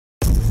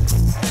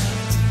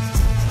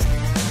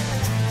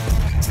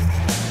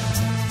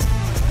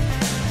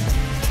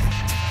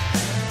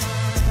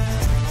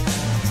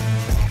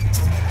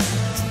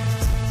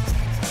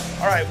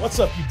What's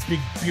up, you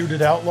big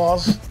bearded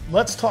outlaws?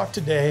 Let's talk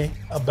today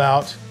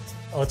about,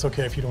 oh, it's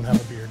okay if you don't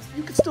have a beard.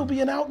 You can still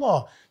be an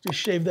outlaw. Just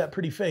shave that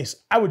pretty face.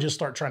 I would just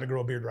start trying to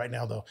grow a beard right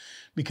now though,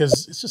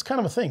 because it's just kind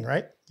of a thing,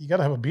 right? You got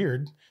to have a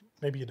beard.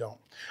 Maybe you don't.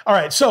 All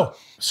right, so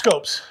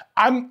scopes.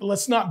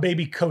 Let's not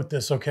baby coat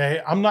this,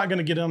 okay? I'm not going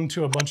to get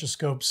into a bunch of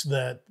scopes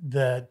that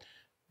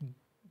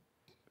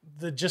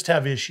just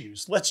have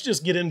issues. Let's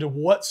just get into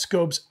what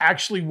scopes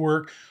actually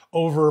work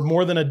over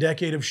more than a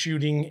decade of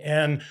shooting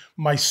and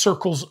my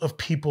circles of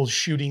people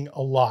shooting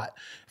a lot.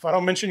 If I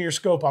don't mention your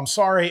scope, I'm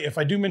sorry. If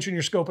I do mention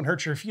your scope and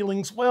hurt your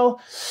feelings,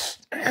 well,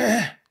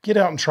 get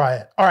out and try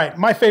it. All right,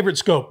 my favorite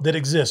scope that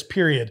exists,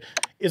 period,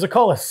 is a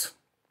Cullis.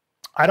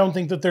 I don't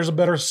think that there's a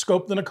better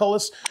scope than a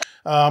Cullis.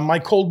 My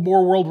Cold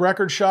War world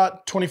record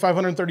shot,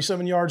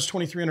 2,537 yards,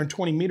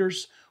 2,320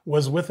 meters,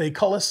 was with a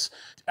Cullis.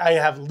 I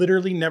have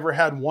literally never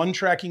had one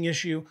tracking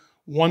issue,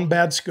 one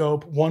bad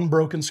scope, one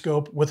broken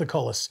scope with a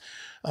Cullis.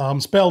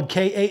 Spelled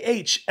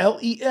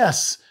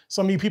K-A-H-L-E-S.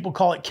 Some of you people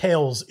call it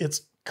Kales.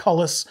 It's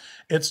Cullis.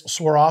 It's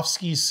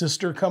Swarovski's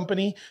sister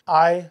company.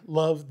 I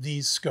love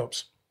these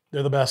scopes.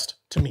 They're the best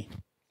to me.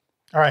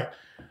 All right,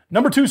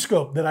 number two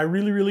scope that I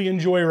really, really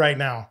enjoy right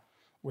now,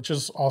 which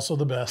is also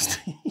the best.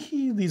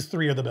 These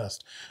three are the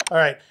best. All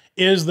right,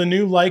 is the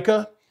new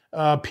Leica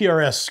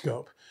PRS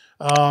scope.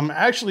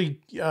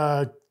 Actually,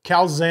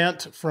 Cal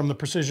Zant from the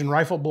Precision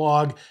Rifle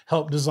blog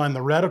helped design the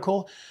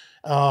reticle.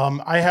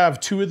 I have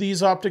two of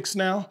these optics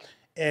now,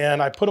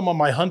 and I put them on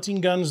my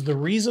hunting guns. The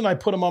reason I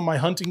put them on my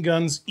hunting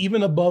guns,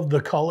 even above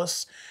the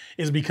Cullis,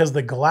 is because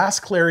the glass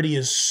clarity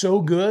is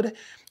so good.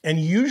 And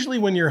usually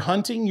when you're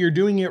hunting, you're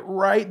doing it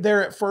right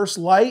there at first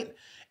light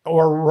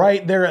or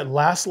right there at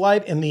last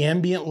light in the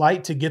ambient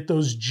light to get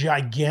those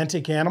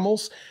gigantic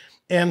animals.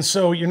 And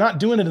so you're not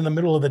doing it in the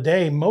middle of the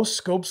day. Most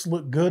scopes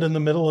look good in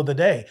the middle of the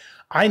day.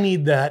 I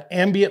need that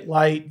ambient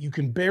light. You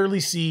can barely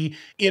see.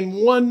 In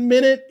 1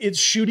 minute, it's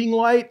shooting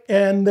light,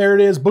 and there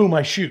it is. Boom,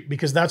 I shoot,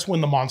 because that's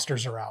when the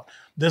monsters are out.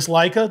 This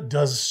Leica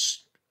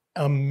does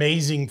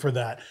amazing for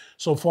that.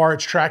 So far,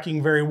 it's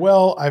tracking very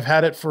well. I've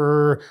had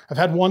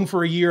one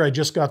for a year. I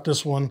just got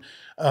this one.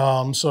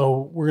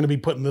 So we're going to be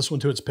putting this one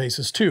to its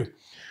paces too.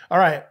 All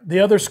right,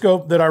 the other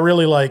scope that I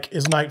really like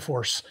is Night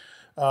Force.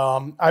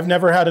 I've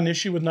never had an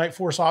issue with Night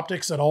Force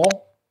optics at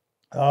all.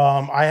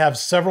 I have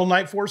several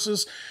Night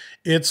Forces.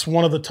 It's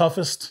one of the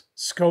toughest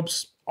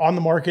scopes on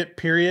the market,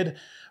 period.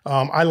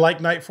 I like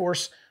Night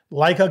Force.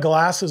 Leica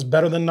glass is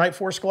better than Night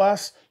Force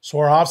glass.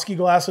 Swarovski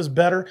glass is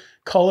better.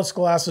 Cullis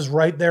glass is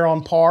right there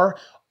on par.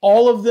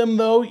 All of them,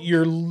 though,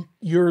 you're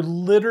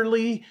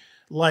literally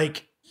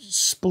like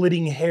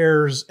splitting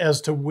hairs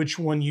as to which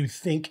one you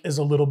think is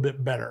a little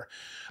bit better.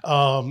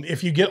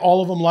 If you get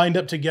all of them lined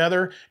up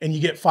together and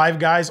you get 5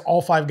 guys,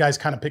 all 5 guys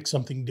kind of pick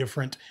something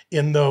different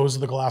in those.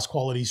 The glass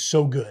quality is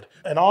so good.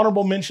 An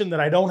honorable mention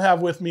that I don't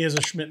have with me is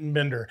a Schmidt &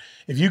 Bender.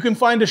 If you can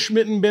find a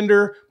Schmidt &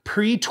 Bender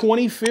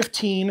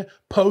pre-2015,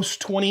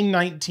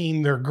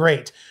 post-2019, they're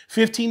great.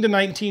 15 to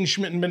 19,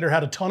 Schmidt & Bender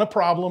had a ton of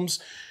problems.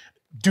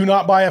 Do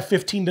not buy a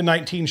 15 to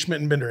 19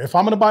 Schmidt & Bender. If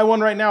I'm going to buy one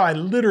right now, I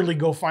literally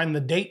go find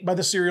the date by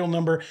the serial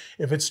number.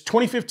 If it's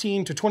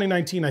 2015 to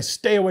 2019, I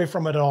stay away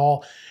from it at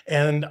all,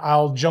 and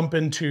I'll jump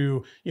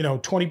into,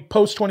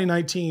 post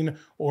 2019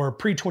 or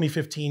pre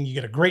 2015. You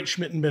get a great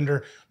Schmidt &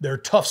 Bender. They're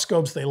tough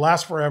scopes. They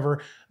last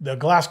forever. The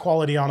glass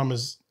quality on them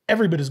is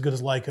every bit as good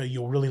as Leica.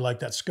 You'll really like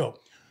that scope.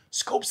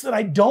 Scopes that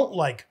I don't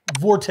like,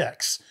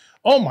 Vortex.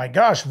 Oh my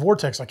gosh,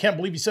 Vortex. I can't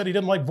believe he said he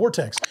didn't like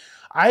Vortex.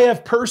 I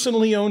have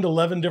personally owned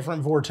 11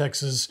 different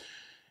Vortexes,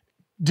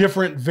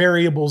 different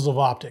variables of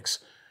optics.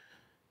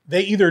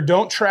 They either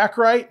don't track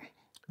right.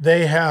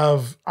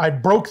 I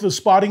broke the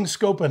spotting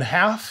scope in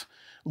half.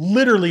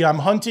 Literally,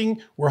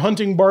 we're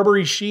hunting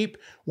Barbary sheep.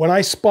 When I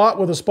spot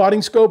with a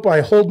spotting scope,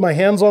 I hold my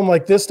hands on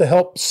like this to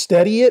help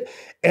steady it.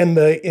 And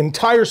the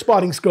entire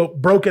spotting scope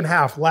broke in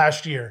half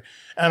last year.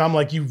 And I'm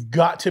like, you've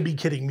got to be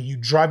kidding me. You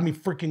drive me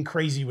freaking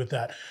crazy with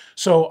that.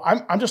 So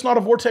I'm just not a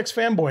Vortex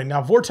fanboy.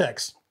 Now,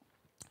 Vortex,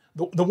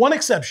 the one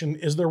exception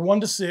is their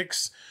 1 to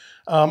 6.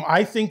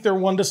 I think they're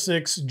 1 to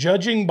 6,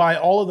 judging by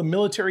all of the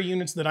military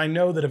units that I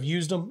know that have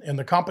used them and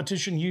the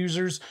competition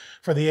users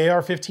for the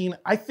AR-15.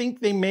 I think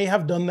they may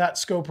have done that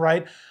scope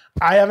right.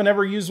 I haven't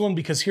ever used one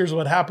because here's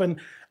what happened.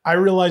 I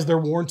realized their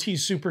warranty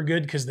is super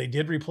good because they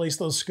did replace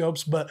those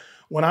scopes. But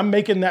when I'm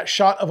making that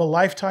shot of a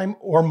lifetime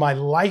or my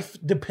life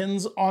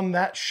depends on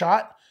that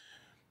shot,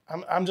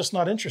 I'm just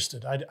not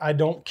interested. I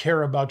don't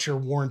care about your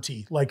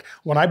warranty. Like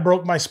when I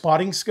broke my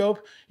spotting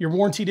scope, your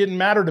warranty didn't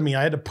matter to me.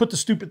 I had to put the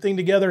stupid thing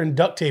together and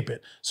duct tape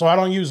it. So I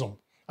don't use them.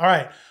 All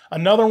right.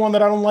 Another one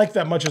that I don't like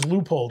that much is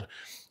loopholed.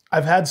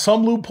 I've had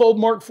some loopholed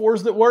Mark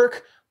IVs that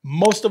work.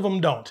 Most of them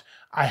don't.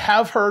 I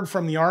have heard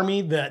from the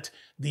Army that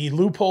the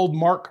loopholed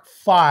Mark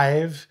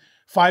V,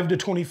 5 to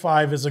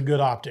 25 is a good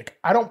optic.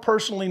 I don't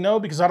personally know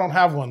because I don't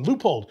have one.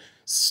 Loopholed.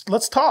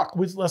 Let's talk.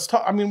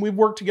 I mean, we've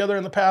worked together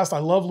in the past. I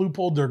love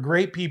Loophole. They're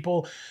great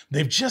people.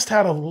 They've just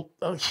had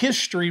a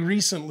history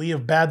recently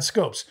of bad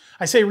scopes.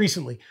 I say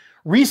recently.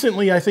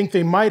 Recently, I think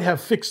they might have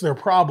fixed their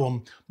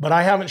problem, but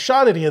I haven't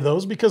shot any of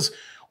those because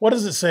what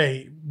does it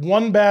say?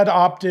 One bad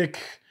optic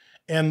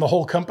and the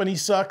whole company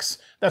sucks.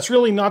 That's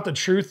really not the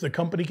truth. The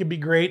company can be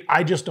great.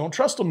 I just don't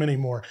trust them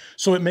anymore.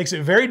 So it makes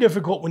it very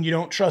difficult when you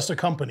don't trust a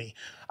company.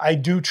 I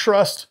do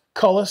trust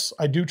Cullis.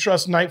 I do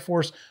trust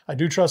Nightforce. I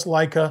do trust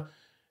Leica,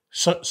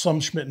 some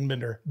Schmidt and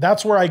Bender.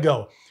 That's where I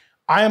go.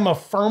 I am a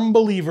firm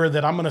believer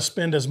that I'm going to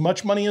spend as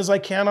much money as I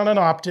can on an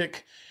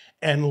optic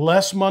and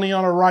less money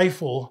on a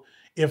rifle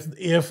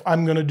if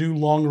I'm going to do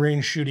long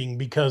range shooting,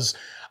 because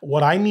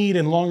what I need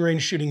in long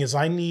range shooting is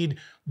I need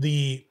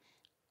the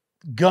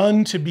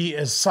gun to be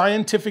as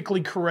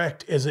scientifically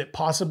correct as it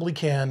possibly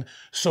can.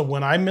 So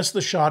when I miss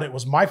the shot, it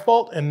was my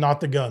fault and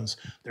not the gun's.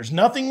 There's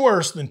nothing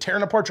worse than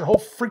tearing apart your whole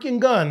freaking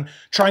gun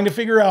trying to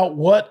figure out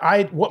what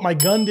my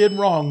gun did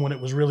wrong when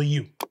it was really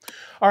you.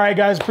 All right,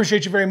 guys,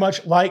 appreciate you very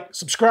much. Like,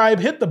 subscribe,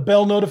 hit the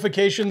bell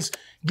notifications,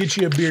 get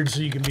you a beard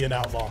so you can be an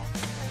outlaw.